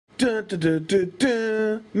Matt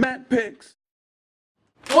Picks.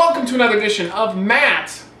 Welcome to another edition of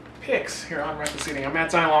Matt Picks here on Reckless Eating. I'm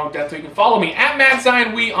Matt Zion along with Death. You can follow me at Matt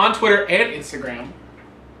Zion Wee on Twitter and Instagram.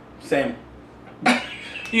 Same.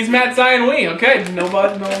 He's Matt Zion Wee. Okay, no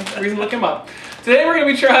reason to look him up. Today we're gonna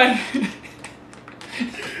be trying.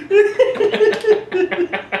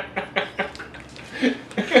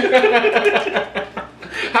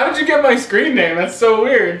 How did you get my screen name? That's so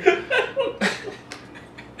weird.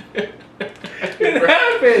 It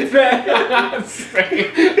happens, man.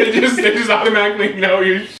 they just automatically know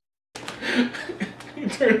you. You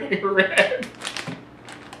turn me red.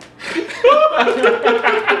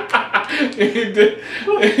 He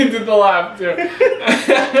did the laugh too.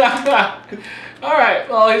 All right.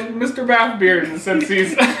 Well, he's Mr. Bathbeard since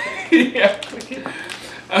he's yeah.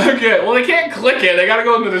 Okay, well they can't click it. They gotta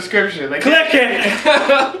go in the description. They Click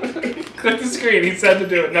it! Click the screen. He said to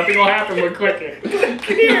do it. Nothing will happen when click it.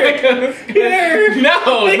 Here!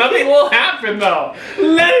 No, nothing will happen though.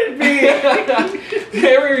 Let it be!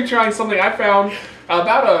 Today we're gonna be trying something I found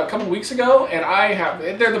about a couple weeks ago, and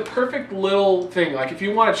they're the perfect little thing. Like if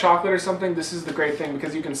you want a chocolate or something, this is the great thing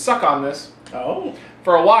because you can suck on this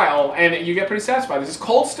for a while and you get pretty satisfied. This is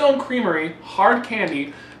Cold Stone Creamery hard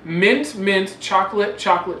candy mint chocolate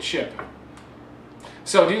chip.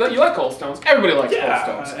 So do you like Cold Stones? Everybody likes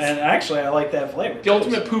Cold Stones. And actually I like that flavor. The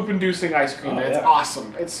ultimate poop-inducing ice cream. It's yeah.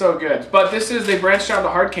 awesome. It's so good. But they branched out to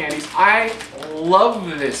hard candies. I love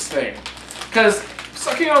this thing because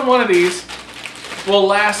sucking on one of these will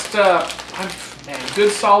last man,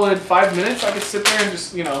 good solid 5 minutes. I could sit there and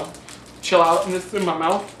just chill out in this in my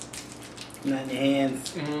mouth. Not in your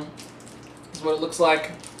hands. Mm-hmm. This is what it looks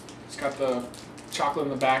like. It's got the chocolate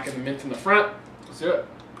in the back and the mint in the front. Let's do it.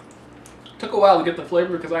 Took a while to get the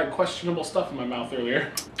flavor because I had questionable stuff in my mouth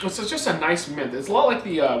earlier. It's just a nice mint. It's a lot like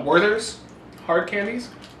the Werther's hard candies.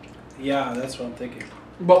 Yeah, that's what I'm thinking.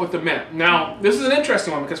 But with the mint. Now, this is an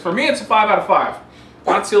interesting one because for me it's a 5 out of 5.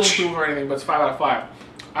 Not sealed approval or anything, but it's 5 out of 5.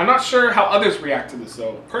 I'm not sure how others react to this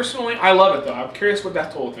though. Personally, I love it though. I'm curious what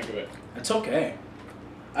Death will think of it. It's okay.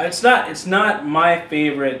 It's not my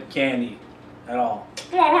favorite candy at all.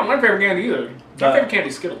 Well, not my favorite candy either. My favorite candy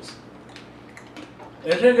is Skittles.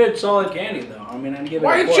 It's a good solid candy though. I mean, I'd give it.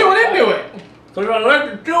 Why are you chewing into it? Because I like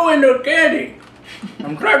to chew into candy.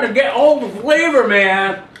 I'm trying to get all the flavor,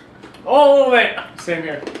 man. All of it. Same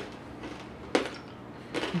here.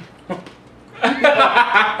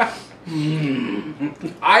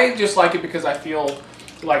 I just like it because I feel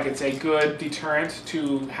like it's a good deterrent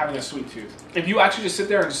to having a sweet tooth. If you actually just sit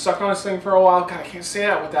there and just suck on this thing for a while, God, I can't say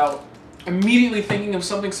that without immediately thinking of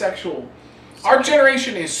something sexual. Our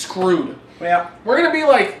generation is screwed. Yeah. We're going to be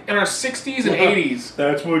like in our 60s and 80s.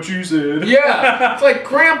 That's what you said. Yeah. It's like,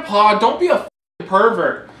 Grandpa, don't be a f***ing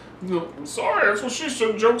pervert. I'm sorry, that's what she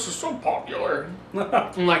said. Jokes are so popular.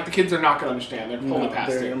 And like, the kids are not going to understand. They're totally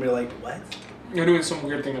past it. They're going to be like, what? You're doing some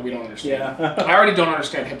weird thing that we don't understand. Yeah. I already don't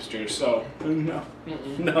understand hipsters, so No. I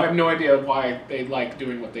have no idea why they like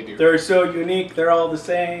doing what they do. They're so unique. They're all the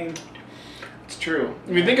same. It's true.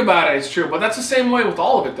 If you think about it, it's true. But that's the same way with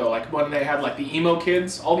all of it, though. Like when they had like the emo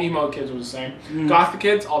kids, all the emo kids were the same. Gothic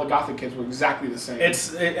kids, all the gothic kids were exactly the same.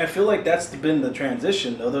 I feel like that's been the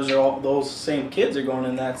transition, though. Those same kids are going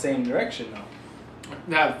in that same direction, though.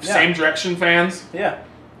 Yeah, same direction fans. Yeah.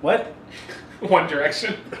 What? One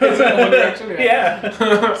Direction. Is that One Direction?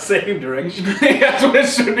 Yeah. Same direction. Yeah, that's what it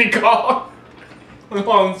should be called.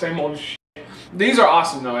 All the same old shit. These are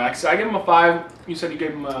awesome though. I give them a 5. You said you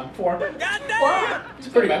gave them a 4. 4. It's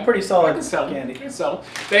Pretty solid I can sell candy. I can sell.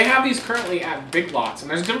 They have these currently at Big Lots,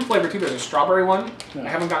 and there's a different flavor too. There's a strawberry one. I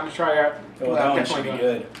haven't gotten to try yet. Oh, that one should be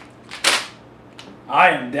good. I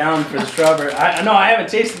am down for the strawberry. I haven't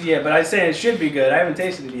tasted it yet, but I say it should be good. I haven't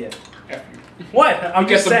tasted it yet. F you. What? I'm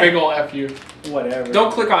just saying. Big ol' F you. Whatever.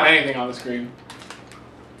 Don't click on anything on the screen.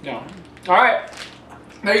 No. Alright.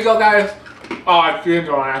 There you go, guys. Oh, I feel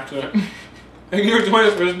enjoying accident. Thank you for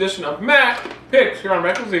joining us for this edition of Matt Picks here on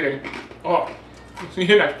Reckless Eating. Oh, see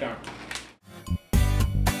you next time.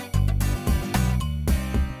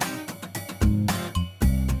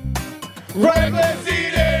 Reckless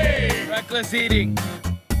Eating! Reckless Eating.